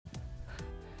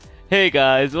Hey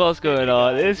guys, what's going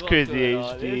on? It's Crazy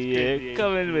HD here,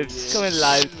 coming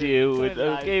live to you with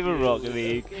a game of Rocket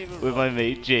League with my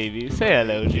mate Jamie. Say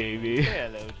hello, Jamie.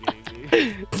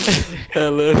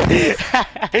 Hello.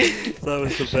 That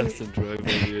was the best intro I've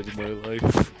ever heard in my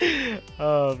life.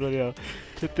 Oh bloody hell!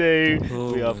 Today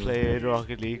we are man. playing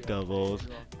Rocket League doubles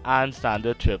and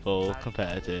standard triple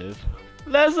competitive.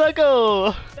 Let's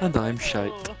go! And I'm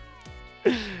shite.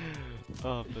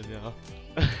 Oh bloody hell!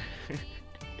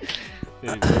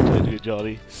 There you go, trying to be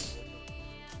jolly.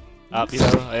 You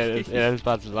know, it was as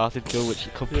bad as the last intro, which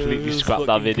completely scrapped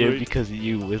that video great. because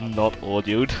you was not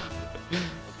audioed.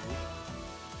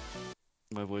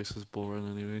 My voice is boring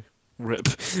anyway. Rip.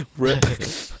 Rip.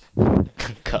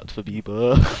 Cut for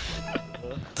Bieber.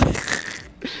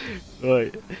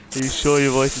 Right, are you sure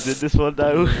your voice is in this one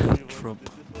now? Trump.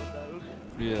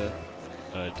 Yeah.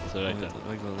 Alright, that's alright then.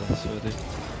 I got this already.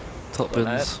 Top Well,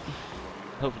 bins.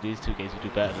 Hopefully these two games will do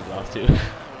better than the last two.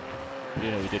 You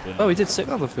know we did win. Oh, we did sick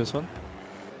on the first one.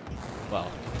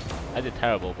 Well, I did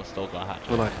terrible, but still got a hat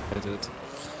trick. Well, I did.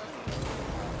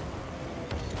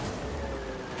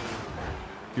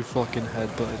 You fucking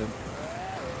headbutted him.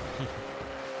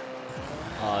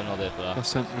 Oh, I'm not there for I that.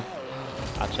 sent you.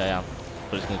 Actually, I am.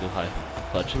 But it's gonna go high.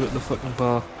 Fudge. You at the fucking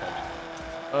bar.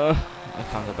 I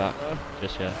can't go back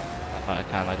just yet. I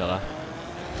can, I got that.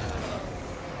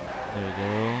 There we go.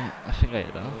 I think I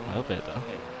hit that. I hope I hit that.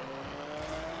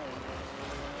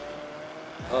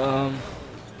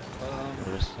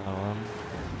 Where's that one?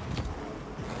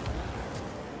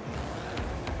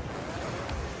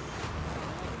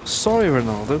 Sorry,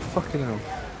 Ronaldo. Fucking hell.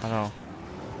 I know.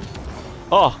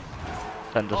 Oh!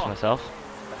 Send this myself.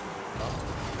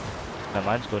 Never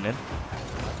mind, it's going in.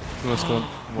 What's going?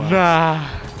 Wow. Nah!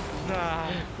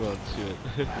 Go on, shoot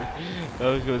it. That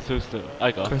was going so slow.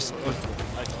 I got. Chris,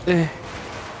 eh.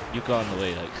 You got on the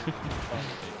way, like.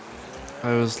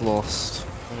 I was lost.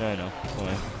 Yeah, I know. Come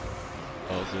on.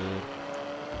 All good.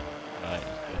 Alright,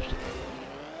 pushed.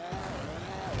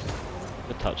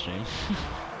 Good touch, James.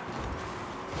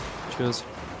 Cheers.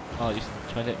 Oh, you're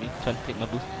trying to hit me? Trying to take my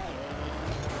boost?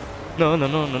 No,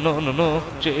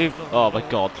 James! Oh my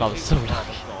god, that was so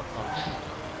lucky.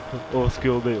 All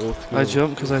skill, mate, all skill. I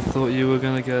jumped because I thought you were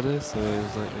gonna get it, so I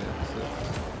was like, yeah. So.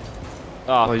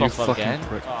 Oh, You fucking fucking again.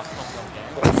 prick. I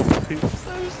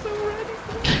was so ready.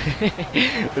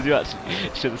 But you actually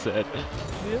should have said.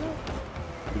 Yeah.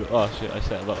 Oh shit, I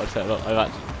set it up, I've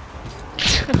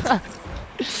actually.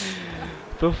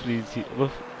 both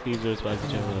teams are as bad as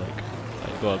each other, like,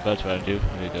 go on, bounce around you.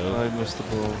 There you go. I missed the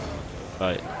ball.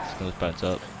 Right, it's gonna bounce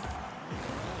up.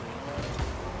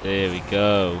 There we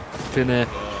go. Finna.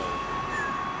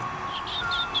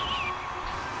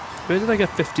 Where did I get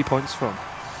 50 points from?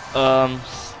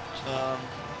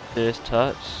 First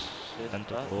touch,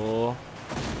 center 4.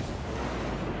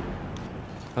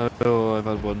 Oh, I've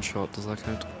had one shot. Does that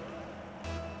count?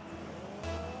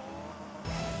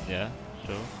 Yeah,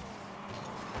 sure.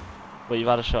 Wait, you've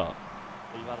had a shot?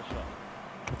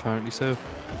 Apparently so.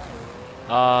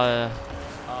 I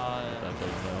don't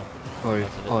know. Oi,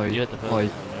 oi, You hit the first oi. one,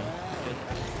 yeah.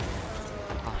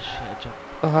 Oh shit, I jumped.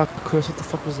 Ah, Chris, what the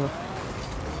fuck was that?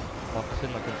 Oh, I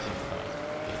couldn't see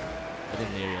I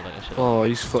didn't hear you like I should. Oh,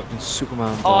 he's fucking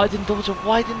Superman. Oh, I didn't double jump.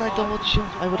 Why didn't I double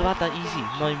jump? I would have had that easy.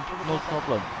 No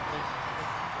problem.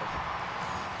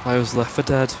 I was left for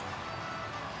dead.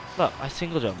 Look, I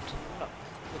single jumped.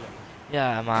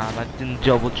 Yeah, man, I didn't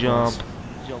double jump.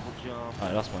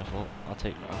 Alright, that's my fault. I'll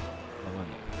take that.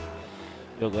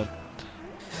 You're good.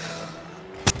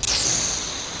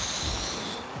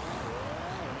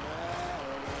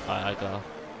 Alright, I got.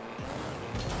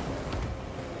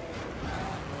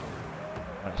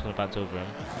 Alright, it's gonna bounce over him.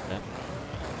 Yeah.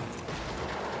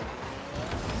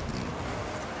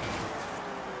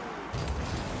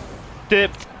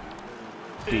 Dipped!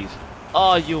 Please.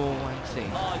 Oh, you're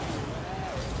wanking.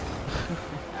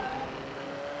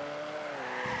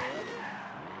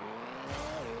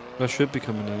 I should be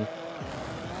coming in. Nope.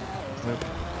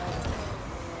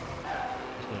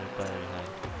 It's gonna be very high.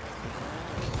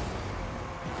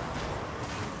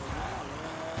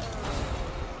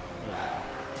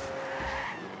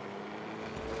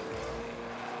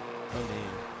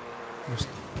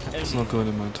 It's not going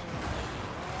in mind.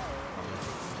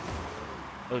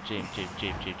 Oh, James, you did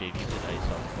ice on.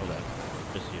 Hold on.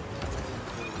 Just you.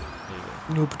 There you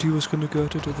go. Nobody was gonna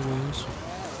get it otherwise.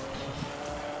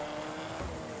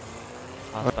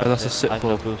 That's a sit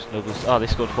ball. No boost. Oh, they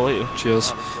scored for you.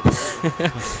 Cheers.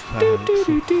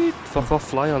 Fuck off,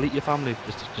 fly, I'll eat your family.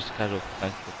 Just a casual.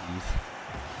 Thanks for these.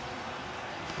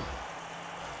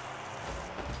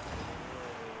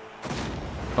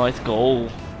 Nice goal.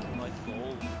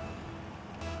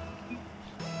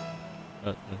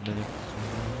 No.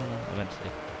 I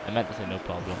meant to say no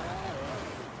problem.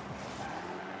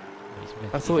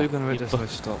 I thought you were going to read this, so I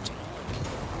stopped.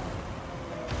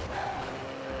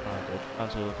 Oh, good.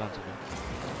 Bounce over.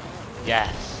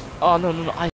 Yes! Oh, no,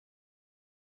 I...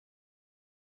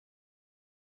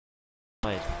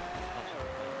 Wait.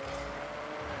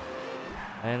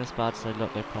 I ain't as bad as I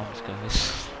look, I promise,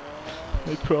 guys.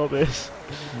 I promise.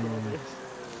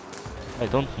 I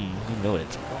don't, you know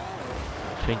it.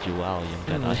 I trained you well, young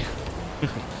Jedi.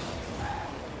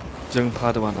 Young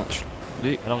Padawan,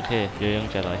 actually. I don't care, you're a young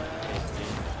Jedi.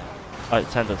 Alright,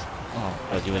 send us. Oh,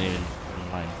 God, you weren't even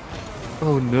in line.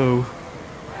 Oh no.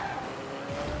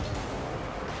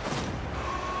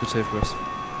 Good save, Chris.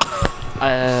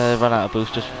 I ran out of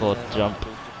boost just before the jump.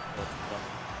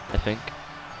 I think.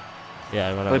 Yeah,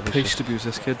 I ran out I of boost. patient abused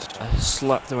this kid. I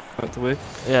slapped him out the way.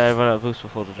 Yeah, I ran out of boost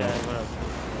before the jump.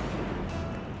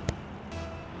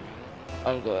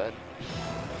 I'm good.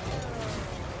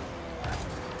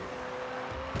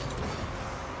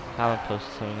 Callum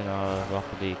posted something in our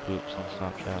Rocket League groups on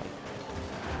Snapchat.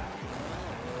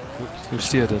 Who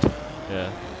steered it? Yeah.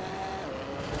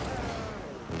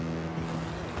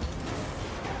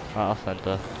 I'll send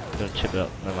her. Gonna chip it up,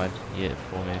 never mind. Yeah,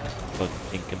 for me. But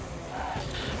thinking.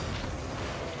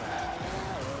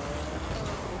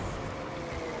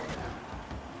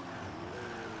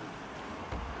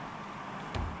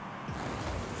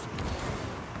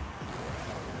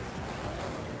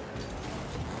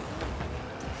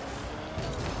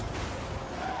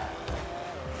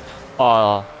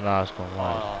 Oh, no, it's gone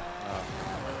wide.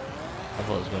 I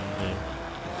thought it was going to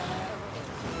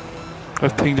do.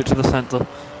 I've pinged it to the centre.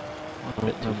 A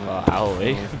bit too far out,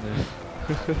 eh?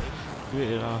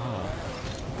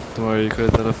 Don't worry, you could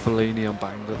have done a Fellini and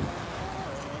banged it.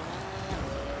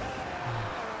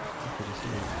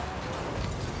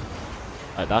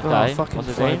 Like that guy, fucking what's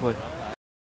his name? flyboy.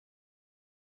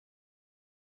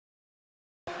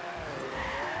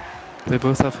 They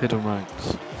both have hidden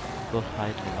ranks. Both hide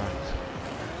in the ranks.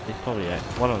 He's probably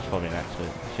one of them's probably next to it.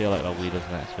 I feel like that Wheeler's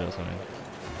next to it or something.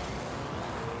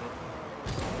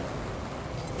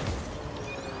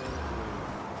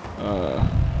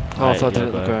 I thought I did it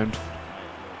at the ground.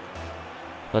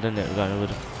 If I didn't hit the ground, it would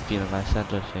have been a nice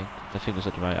centre, I think. I think it was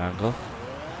at the right angle.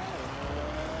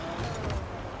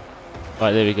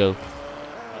 Right, there we go.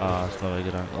 Oh, it's not a very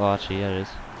good angle. Oh, actually, yeah, it is.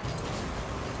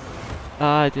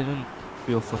 Ah, I didn't.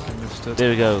 We all fucking missed it. There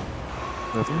we go.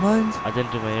 Never mind. I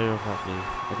didn't do my aerial properly.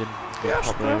 I didn't do a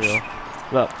proper aerial.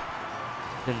 Look.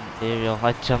 Didn't aerial.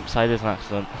 I jumped sideways on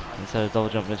accident instead of double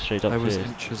jumping straight up. I was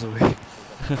inches away.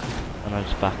 And I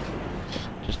was back.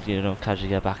 Just, you know, casually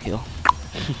get back here.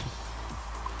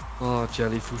 Oh,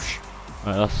 jellyfish.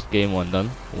 Right, that's game 1 done.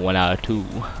 1 out of 2.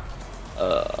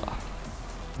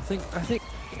 I think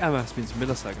MS means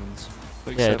milliseconds.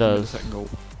 Like Yeah, it does. Millisecond goal.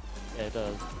 Yeah, it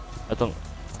does. I don't.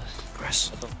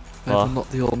 Chris, What? I'm not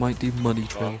the almighty money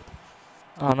trail.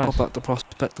 Oh, nice. Pop back the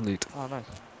prospect delete. Oh, nice.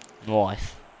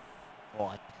 Nice.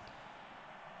 What?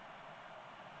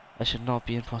 I should not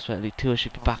be in Prospect League 2, I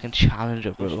should be back in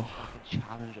Challenger, bro.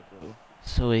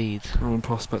 So AIDS. I'm in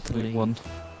prospect delete 1.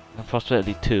 I'm Prospect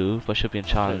League 2, but I should be in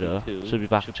Challenger. Should be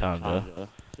back in Challenger.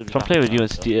 If I'm playing with you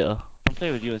and Steer,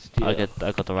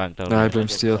 I got the rank down. No, I blame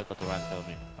Steer.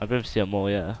 I blame Steer more,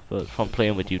 yeah. But from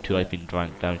playing with you two, I've been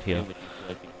ranked down here.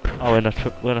 Oh,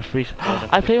 we're in a free.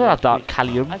 I play with that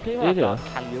Callium. There you go.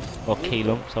 Or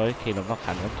Calum, sorry, Calum, not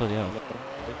Callium. Bloody hell.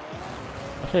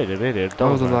 I played it really.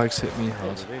 Oh, the lags hit me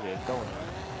hard. It's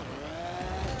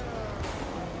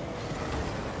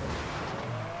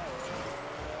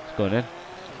going in.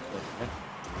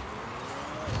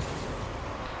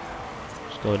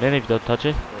 Just going in if you don't touch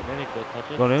it.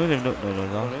 Going in if you don't.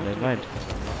 No, never mind.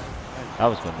 That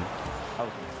was going in.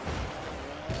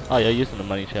 Oh, you're using the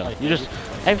money trail. You just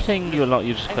everything you unlock,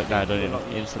 you just click now, don't you?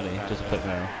 Instantly, just click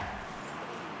now.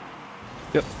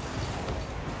 Yep.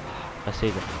 I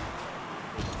saved it.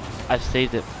 I've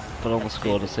saved it, but almost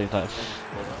scored at the same time.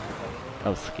 That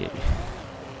was scary.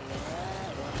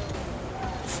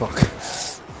 Fuck.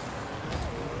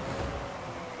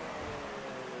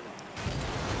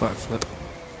 Backflip.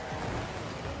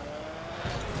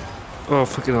 Oh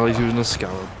fucking hell, he's using a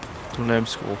scarab. Don't let him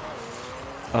score.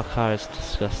 Our car is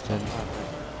disgusting.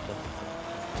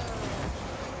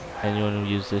 Anyone who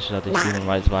uses this should have their human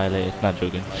rights violated. Not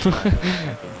joking.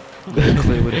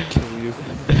 Clay would kill you.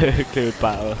 Clay would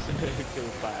battle us.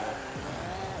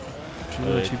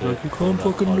 You can't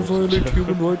fucking violate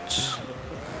human rights.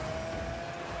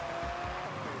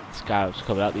 Scarabs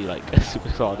coming at me like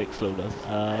supersonic slowness.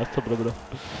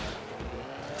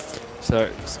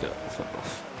 Sorry, fuck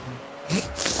off.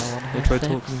 I tried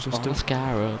talking just a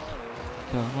Scarab.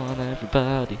 Come on,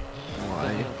 everybody.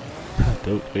 Why?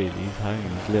 Don't really, he's hanging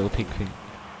his little pink thing.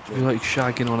 You like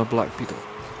shagging on a black beetle?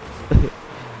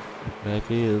 Like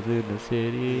wheels in the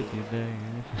city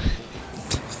tonight.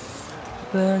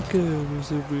 That girl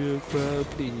is a real crowd,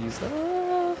 please.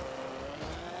 Ah.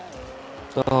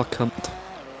 Oh, cunt.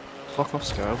 Fuck off,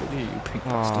 Scarab, what are you pink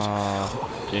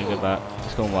bastard? Didn't get back.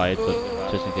 It's going wide,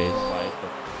 but just in case.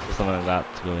 Just something like that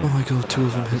to go in. Oh my god, two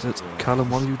of them hit it. Callum,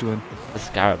 what are you doing? The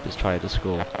Scarab is trying to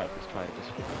score.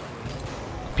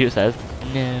 Computer says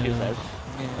no.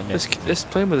 This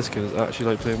playing with this kid is actually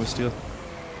like playing with steel.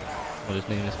 What his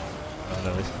name is? I don't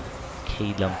know. It's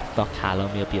Calum. It's not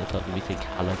Callum. You'll be able to talk if you say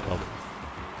Callum. Probably.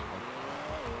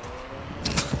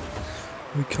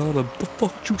 Hey Callum, the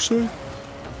fuck did you say?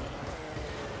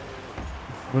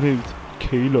 My name's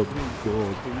Calum.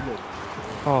 God.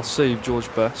 Oh, save George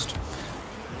Best.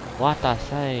 What I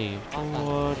say?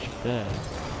 George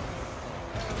Best.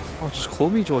 Oh, just call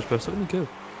me George Best, let me go.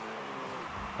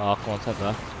 Oh, come on, send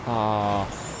that. Oh.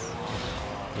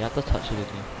 You had to touch it,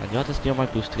 didn't you? And you had to steal my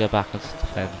boost to get back and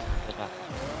defend.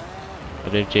 I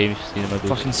believe James stealing my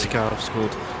boost. Fucking Scarab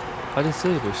scored. I didn't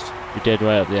see the boost. You did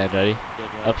right up the end, ready?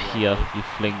 Up here, you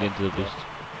flinged into the boost.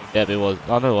 Yeah, it was.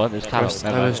 Oh no, it was Callum.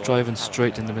 I was driving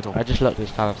straight in the middle. I just looked at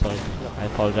his Callum, sorry. I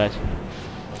apologise.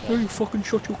 Oh, you fucking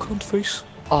shut your cunt face.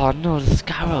 Oh no, the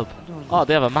Scarab! Oh,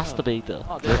 they have a masturbator.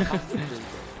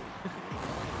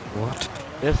 What?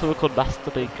 They have someone called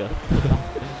Masturbator.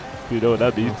 You know what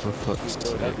that means? Oh, for fuck's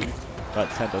sake.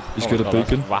 Right, send us. He's good at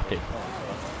bacon. Rapid.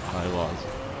 I was.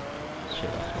 Shit,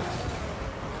 that's what.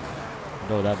 You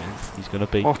know what that means? He's gonna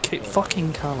bake. Oh,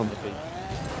 fucking Callum.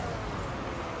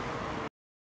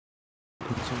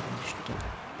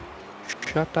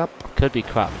 Shut up. Could be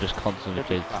crap, just constantly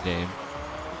plays this game.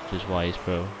 Which is why he's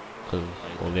pro. Because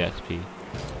all the XP.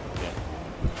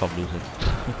 From losing.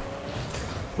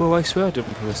 Well, I swear I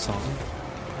didn't play this song.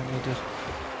 I did.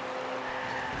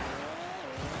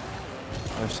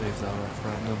 I saved that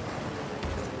referendum.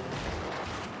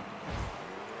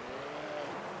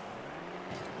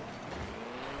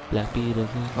 Black Beatles.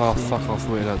 Oh, fuck off,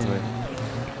 wait out the way.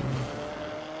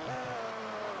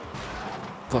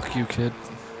 Fuck you, kid.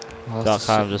 Oh, Dark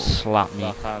Hand just slapped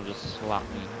me.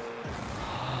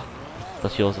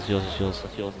 That's yours, that's yours, that's yours,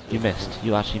 that's yours. You missed.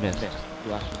 You actually missed.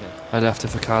 I left it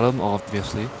for Callum,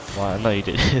 obviously. Why? No, you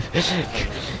didn't.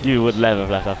 You would never have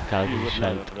left that for Callum. You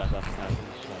shout.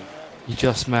 He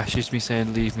just messaged me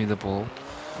saying, leave me the ball.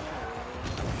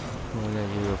 Well, then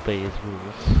you obey his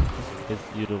rules.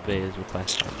 You'd obey his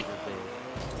request.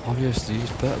 Obviously,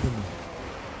 he's better than me.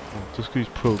 Oh, just because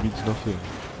he's pro means nothing.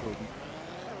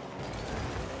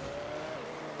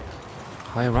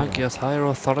 Higher rank, yes, higher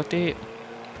authority.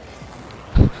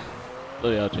 Oh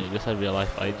yeah, Jay, just had real life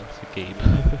fight. It's a game.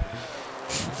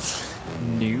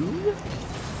 New?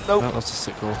 Nope. No, that's a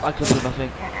sick goal. I couldn't do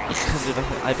nothing.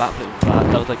 I backflipped with that.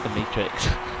 That was like the Matrix.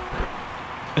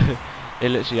 It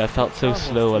literally, I felt so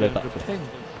slow while I backflipped.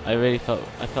 I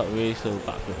felt really slow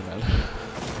backflipping then.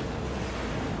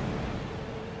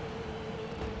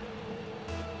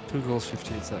 2 goals,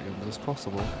 58 seconds. It's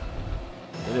possible.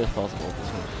 It is possible.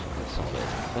 This one's solid.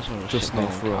 Especially when we're Just shit not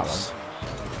playing for Callum. us.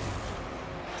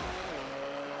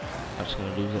 I'm just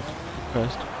gonna lose it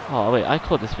first. Oh wait, I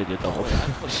called this video doubles.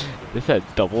 They said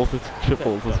doubles, it's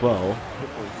triples as well.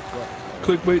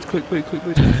 Clickbait.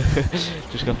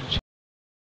 Just go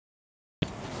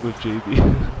with JB.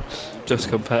 Just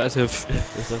competitive.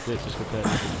 That's it, just compare it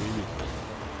with JB.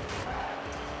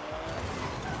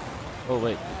 Oh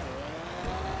wait.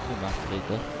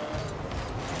 Masturbator.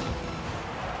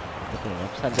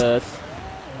 Send it.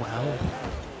 Wow.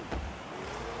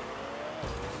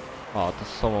 Oh, does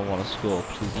someone want to score,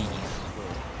 please?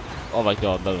 Oh my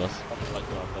god, none of us.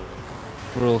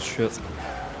 We're all shit.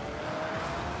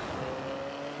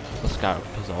 The Scarab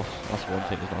is off. That's one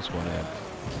thing that's not scoring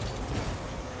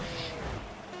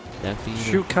again.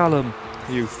 Shoot Callum,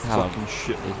 you Callum fucking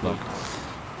shit. is bug.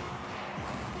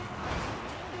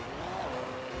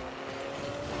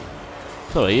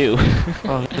 So are you.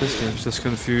 Oh, this game's just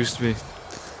confused me.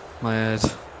 My head.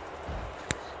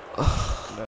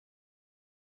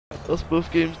 That's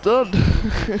both games done.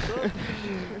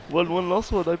 1-1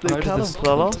 lost one. I played Callum.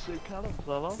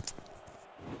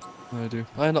 I do.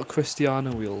 I not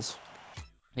Cristiano wheels.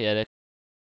 Yeah, they're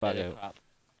bad out.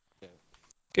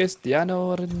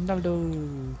 Cristiano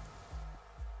Ronaldo.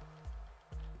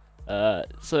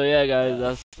 So yeah guys,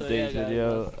 that's today's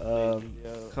video.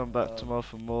 Come back tomorrow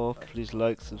for more. Please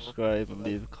like, subscribe and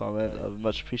leave a comment. I would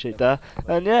much appreciate that.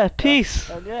 And yeah, peace.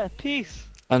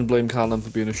 And blame Callum for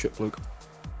being a shit bloke.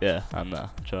 Yeah, I'm there.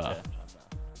 Try.